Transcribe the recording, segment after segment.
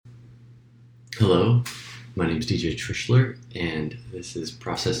Hello, my name is DJ Trishler, and this is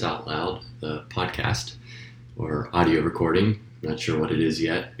Process Out Loud, the podcast or audio recording. I'm not sure what it is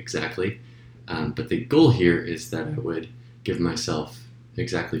yet exactly, but the goal here is that I would give myself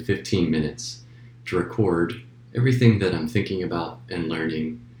exactly 15 minutes to record everything that I'm thinking about and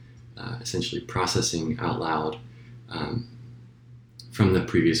learning, essentially processing out loud um, from the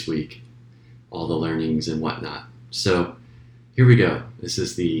previous week, all the learnings and whatnot. So here we go. This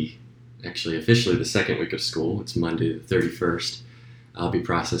is actually officially the second week of school. It's Monday the 31st. I'll be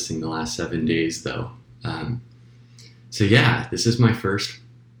processing the last 7 days though. This is my first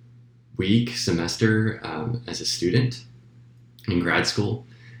semester as a student in grad school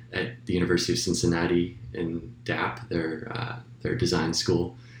at the University of Cincinnati in DAP, their design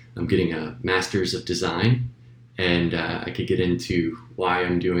school. I'm getting a master's of design, and I could get into why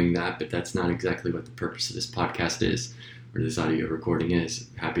I'm doing that, but that's not exactly what the purpose of this podcast is, or this audio recording is.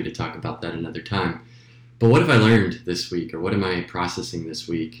 Happy to talk about that another time. But what have I learned this week, or what am I processing this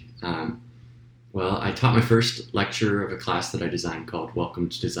week? I taught my first lecture of a class that I designed called Welcome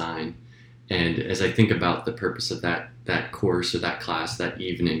to Design. And as I think about the purpose of that course or that class that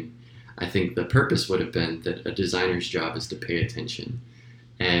evening, I think the purpose would have been that a designer's job is to pay attention.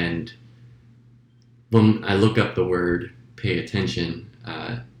 And when I look up the word pay attention,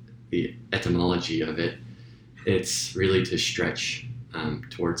 the etymology of it, it's really to stretch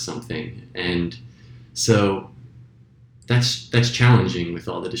towards something. And so that's challenging with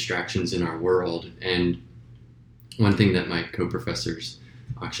all the distractions in our world. And one thing that my co-professors,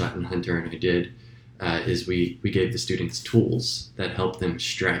 Akshat and Hunter, and I did is we gave the students tools that help them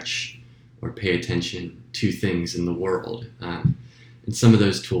stretch or pay attention to things in the world. And some of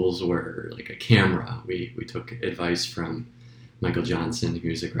those tools were like a camera. We took advice from Michael Johnson,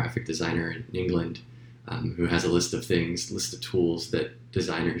 who's a graphic designer in England, who has a list of tools that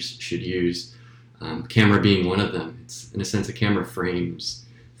designers should use. Camera being one of them. It's, in a sense, a camera frames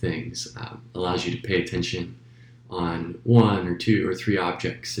things, allows you to pay attention on one or two or three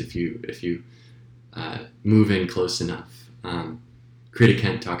objects if you move in close enough. Creative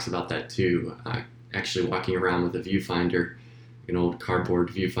Kent talks about that too, actually walking around with a viewfinder, an old cardboard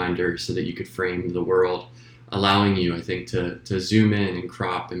viewfinder, so that you could frame the world, allowing you, I think, to zoom in and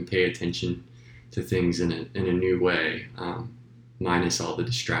crop and pay attention to things in a new way, minus all the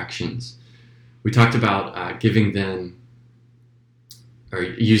distractions. We talked about giving them, or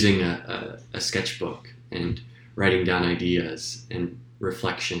using a sketchbook and writing down ideas and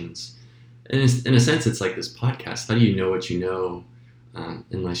reflections. And in a sense, it's like this podcast. How do you know what you know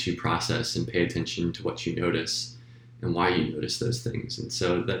unless you process and pay attention to what you notice and why you notice those things? And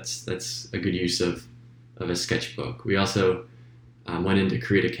so that's a good use of a sketchbook. We also went into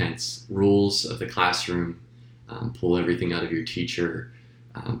Creative Kent's rules of the classroom, pull everything out of your teacher,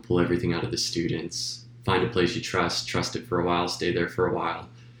 pull everything out of the students, find a place you trust it for a while, stay there for a while,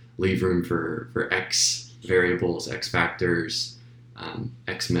 leave room for X variables, X factors,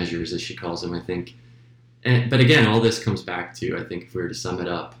 X measures, as she calls them, I think. But again, all this comes back to, I think if we were to sum it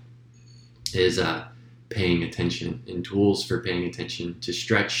up, is paying attention, and tools for paying attention to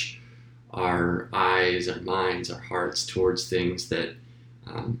stretch our eyes, our minds, our hearts towards things that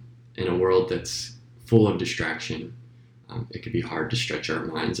in a world that's full of distraction, it could be hard to stretch our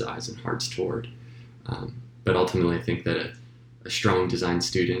minds, eyes, and hearts toward. But ultimately, I think that a strong design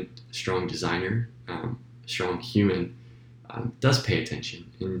student, a strong designer, a strong human does pay attention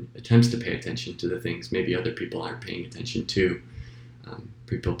and attempts to pay attention to the things maybe other people aren't paying attention to,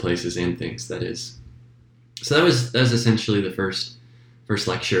 people, places, and things, that is. So that was essentially the first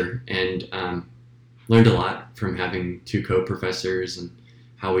lecture, and learned a lot from having two co-professors and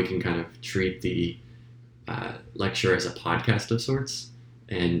how we can kind of treat the lecture as a podcast of sorts.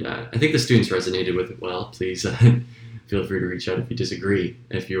 And I think the students resonated with it well. Please feel free to reach out if you disagree,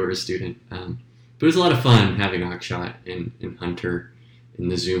 if you were a student. But it was a lot of fun having Akshat and Hunter in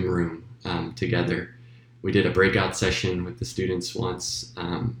the Zoom room together. We did a breakout session with the students once.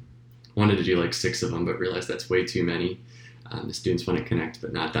 Wanted to do like 6 of them, but realized that's way too many. The students want to connect,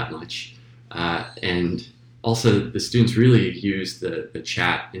 but not that much. And also, the students really used the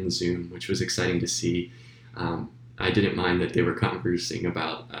chat in Zoom, which was exciting to see. I didn't mind that they were conversing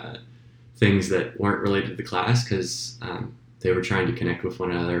about things that weren't related to the class, because they were trying to connect with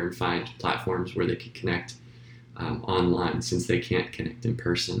one another and find platforms where they could connect online, since they can't connect in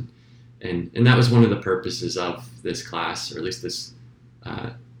person. And that was one of the purposes of this class, or at least this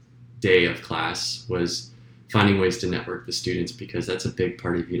day of class, was finding ways to network the students, because that's a big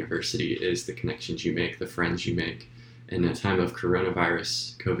part of university, is the connections you make, the friends you make. In a time of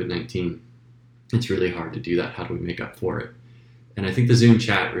coronavirus, COVID-19, it's really hard to do that. How do we make up for it? And I think the Zoom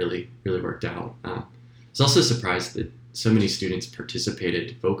chat really worked out. I was also surprised that so many students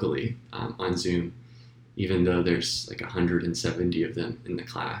participated vocally on Zoom, even though there's like 170 of them in the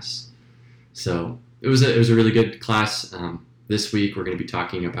class. So it was a really good class. This week we're going to be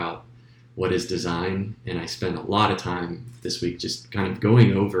talking about what is design, and I spent a lot of time this week just kind of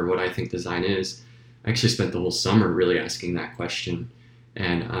going over what I think design is. I actually spent the whole summer really asking that question,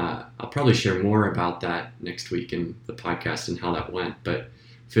 and I'll probably share more about that next week in the podcast and how that went. But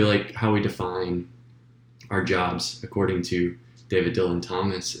I feel like how we define our jobs, according to David Dylan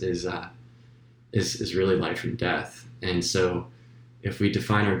Thomas, is really life and death. And so if we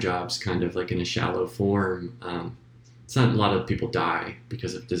define our jobs kind of like in a shallow form, it's not a lot of people die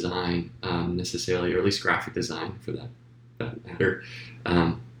because of design necessarily, or at least graphic design for that matter.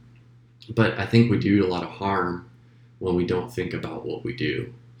 But I think we do a lot of harm when we don't think about what we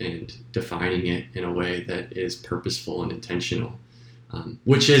do and defining it in a way that is purposeful and intentional,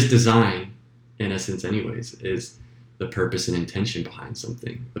 which is design in essence anyways, is the purpose and intention behind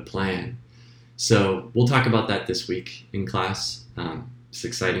something, the plan. So we'll talk about that this week in class. It's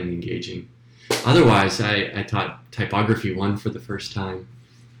exciting and engaging. Otherwise, I taught Typography 1 for the first time,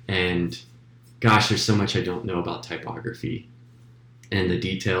 and gosh, there's so much I don't know about typography and the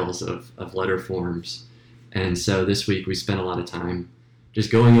details of letter forms. And so this week we spent a lot of time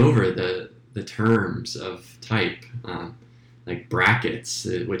just going over the terms of type, like brackets,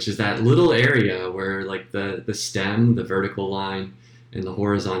 which is that little area where like the stem, the vertical line, and the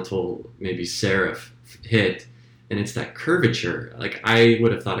horizontal maybe serif hit, and it's that curvature. Like I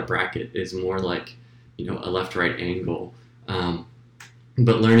would have thought a bracket is more like, a left-right angle,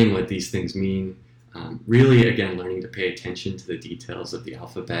 but learning what these things mean, really again learning to pay attention to the details of the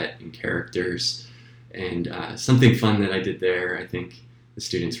alphabet and characters. And something fun that I did there, I think the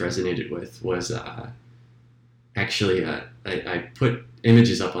students resonated with, was actually I put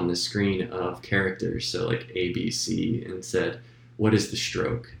images up on the screen of characters, so like A, B, C, and said, what is the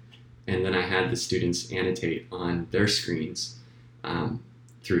stroke? And then I had the students annotate on their screens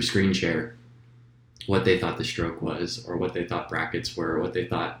through screen share what they thought the stroke was, or what they thought brackets were, what they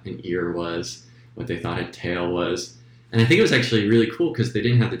thought an ear was, what they thought a tail was. And I think it was actually really cool because they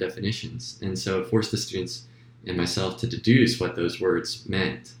didn't have the definitions. And so it forced the students and myself to deduce what those words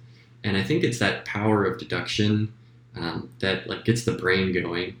meant. And I think it's that power of deduction that like gets the brain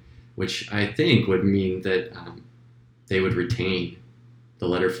going, which I think would mean that they would retain the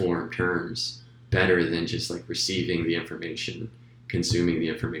letter form terms better than just like receiving the information, consuming the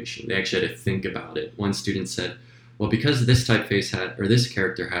information. They actually had to think about it. One student said, well, because this typeface or this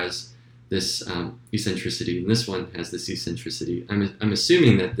character has this eccentricity, and this one has this eccentricity, I'm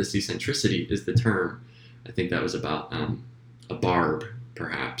assuming that this eccentricity is the term. I think that was about a barb,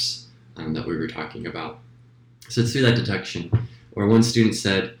 perhaps, that we were talking about. So it's through that deduction. Or one student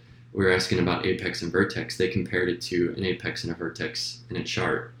said, we were asking about apex and vertex. They compared it to an apex and a vertex in a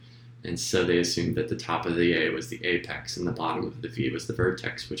chart. And so they assumed that the top of the A was the apex and the bottom of the V was the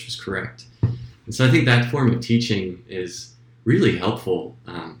vertex, which was correct. And so I think that form of teaching is really helpful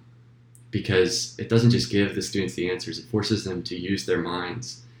because it doesn't just give the students the answers, it forces them to use their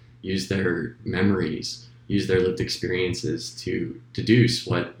minds, use their memories, use their lived experiences to deduce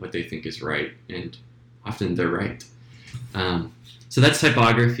what they think is right, and often they're right. So that's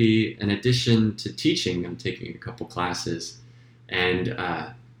typography. In addition to teaching, I'm taking a couple classes, and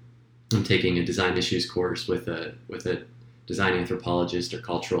I'm taking a design issues course with a design anthropologist or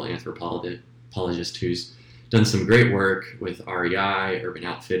cultural anthropologist who's done some great work with REI, Urban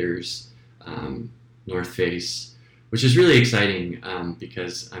Outfitters, North Face, which is really exciting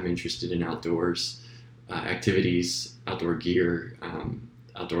because I'm interested in outdoors activities, outdoor gear,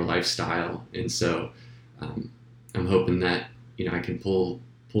 outdoor lifestyle, and so I'm hoping that I can pull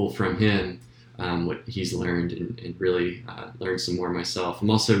from him what he's learned and really learn some more myself. I'm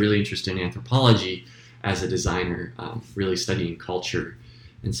also really interested in anthropology as a designer, really studying culture,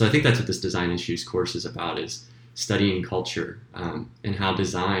 and so I think that's what this design issues course is about: is studying culture and how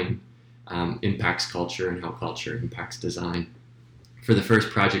design impacts culture and how culture impacts design. For the first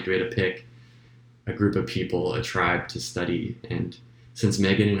project, we had to pick a group of people, a tribe, to study. And since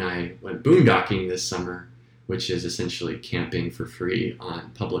Megan and I went boondocking this summer, which is essentially camping for free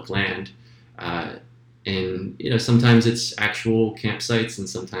on public land, and sometimes it's actual campsites, and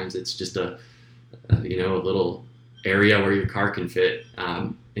sometimes it's just a little area where your car can fit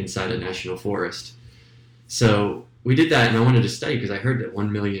inside a national forest. So we did that, and I wanted to study because I heard that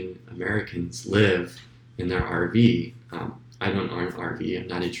 1 million Americans live in their RV. I don't own an RV. I'm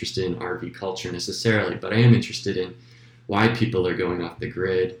not interested in RV culture necessarily, but I am interested in why people are going off the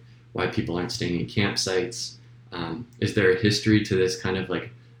grid, why people aren't staying in campsites, Is there a history to this kind of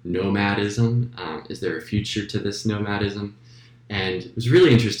like nomadism? Is there a future to this nomadism? And it was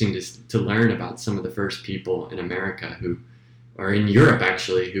really interesting to learn about some of the first people in America or in Europe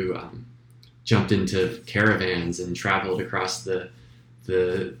actually, who jumped into caravans and traveled across the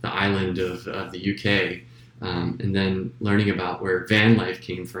island of the UK, and then learning about where van life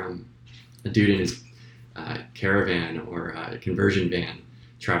came from. A dude in his caravan or a conversion van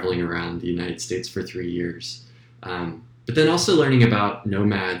traveling around the United States for 3 years. But then also learning about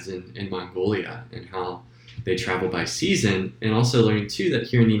nomads in Mongolia and how they travel by season, and also learning too that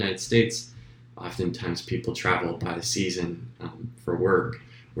here in the United States, oftentimes people travel by season for work,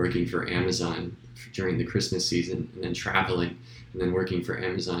 working for Amazon during the Christmas season, and then traveling, and then working for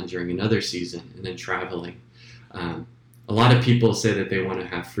Amazon during another season, and then traveling. A lot of people say that they want to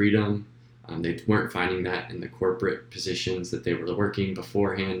have freedom. They weren't finding that in the corporate positions that they were working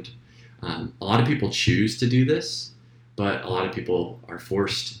beforehand. A lot of people choose to do this, but a lot of people are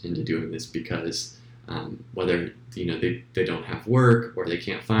forced into doing this because whether they don't have work, or they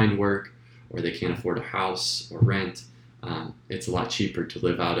can't find work, or they can't afford a house or rent, it's a lot cheaper to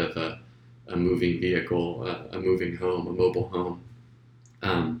live out of a moving vehicle, a moving home, a mobile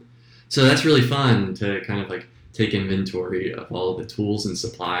home. So that's really fun to kind of like take inventory of all the tools and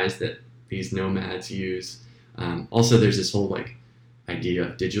supplies that these nomads use. Also, there's this whole like idea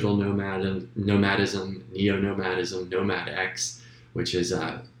of digital nomadism, neo-nomadism, Nomad X, which is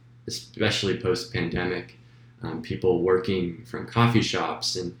especially post-pandemic, people working from coffee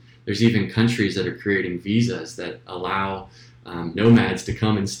shops, and there's even countries that are creating visas that allow nomads to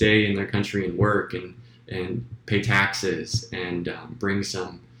come and stay in their country and work and pay taxes and bring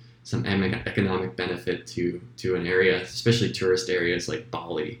some economic benefit to an area, especially tourist areas like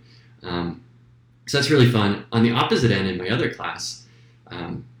Bali. So that's really fun. On the opposite end, in my other class,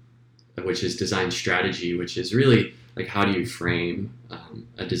 which is design strategy, which is really like how do you frame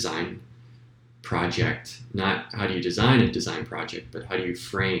a design project, not how do you design a design project, but how do you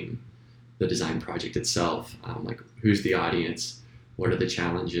frame the design project itself, like who's the audience, what are the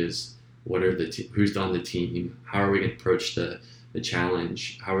challenges, what are who's on the team, how are we going to approach the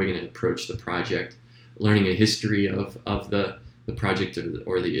challenge, how are we going to approach the project, learning a history of the project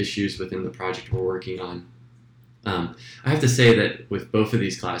or the issues within the project we're working on. I have to say that with both of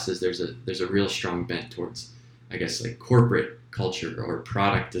these classes, there's a real strong bent towards, I guess, like corporate culture or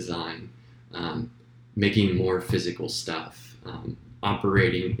product design, making more physical stuff,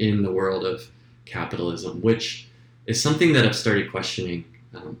 operating in the world of capitalism, which is something that I've started questioning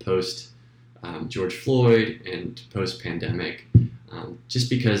post George Floyd and post-pandemic, just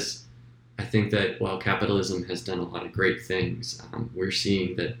because I think that while capitalism has done a lot of great things, we're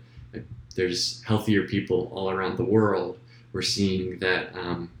seeing that there's healthier people all around the world. We're seeing that,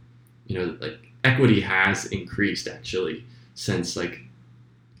 like equity has increased actually since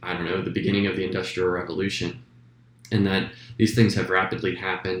the beginning of the Industrial Revolution, and that these things have rapidly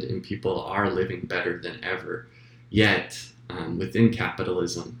happened and people are living better than ever. Yet, within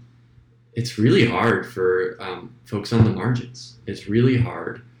capitalism, it's really hard for folks on the margins. It's really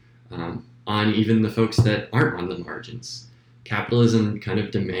hard on even the folks that aren't on the margins. Capitalism kind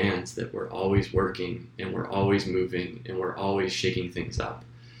of demands that we're always working and we're always moving and we're always shaking things up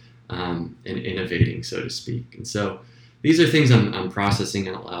and innovating, so to speak. And so these are things I'm processing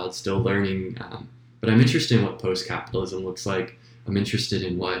out loud, still learning, but I'm interested in what post-capitalism looks like. I'm interested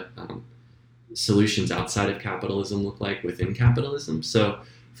in what solutions outside of capitalism look like within capitalism. So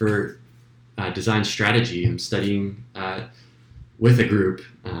for design strategy, I'm studying with a group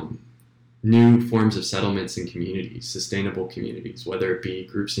new forms of settlements and communities, sustainable communities, whether it be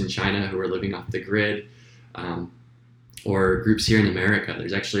groups in China who are living off the grid, or groups here in America.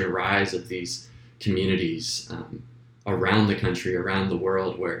 There's actually a rise of these communities around the country, around the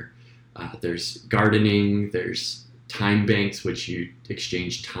world, where there's gardening, there's time banks, which you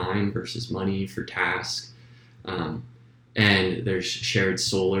exchange time versus money for tasks, and there's shared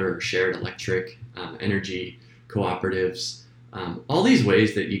solar or shared electric energy cooperatives. All these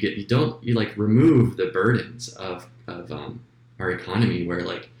ways that you remove the burdens of our economy, where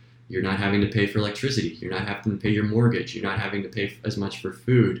like you're not having to pay for electricity, you're not having to pay your mortgage, you're not having to pay as much for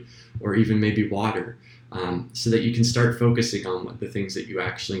food or even maybe water, so that you can start focusing on the things that you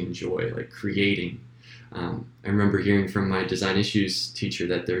actually enjoy, like creating. I remember hearing from my design issues teacher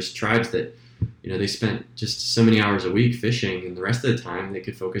that there's tribes that they spent just so many hours a week fishing, and the rest of the time they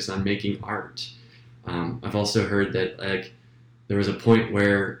could focus on making art. I've also heard that there was a point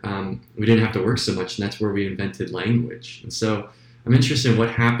where we didn't have to work so much, and that's where we invented language. And so I'm interested in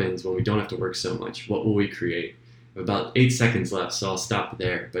what happens when we don't have to work so much. What will we create? About 8 seconds left, so I'll stop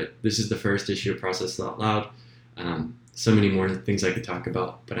there. But this is the first issue of Process Out Loud. So many more things I could talk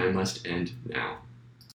about, but I must end now.